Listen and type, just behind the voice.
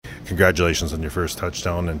congratulations on your first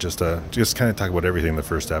touchdown, and just kind of talk about everything in the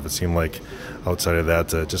first half. It seemed like outside of that,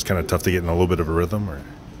 just kind of tough to get in a little bit of a rhythm. Or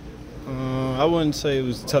I wouldn't say it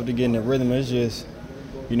was tough to get in the rhythm. It's just,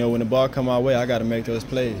 when the ball come my way, I got to make those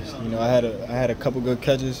plays. I had a couple good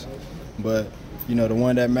catches, but the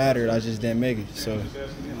one that mattered, I just didn't make it. So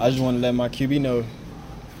I just want to let my QB know,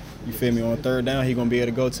 you feel me, on third down, he gonna be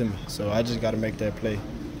able to go to me. So I just got to make that play.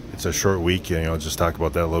 It's a short week, just talk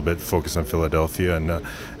about that a little bit. Focus on Philadelphia, and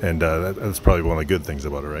that's probably one of the good things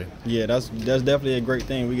about it, right? Yeah, that's definitely a great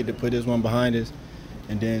thing. We get to put this one behind us,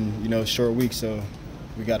 and then short week, so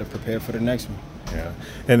we got to prepare for the next one. Yeah,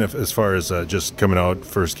 and as far as just coming out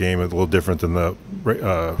first game, a little different than the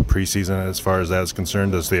preseason as far as that's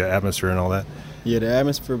concerned. Does the atmosphere and all that? Yeah, the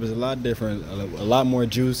atmosphere was a lot different. A lot more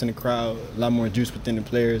juice in the crowd, a lot more juice within the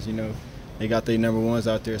players. They got their number ones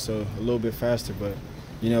out there, so a little bit faster, but.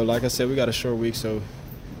 Like I said, we got a short week, so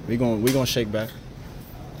we gonna shake back.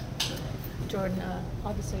 Jordan,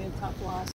 obviously a tough loss.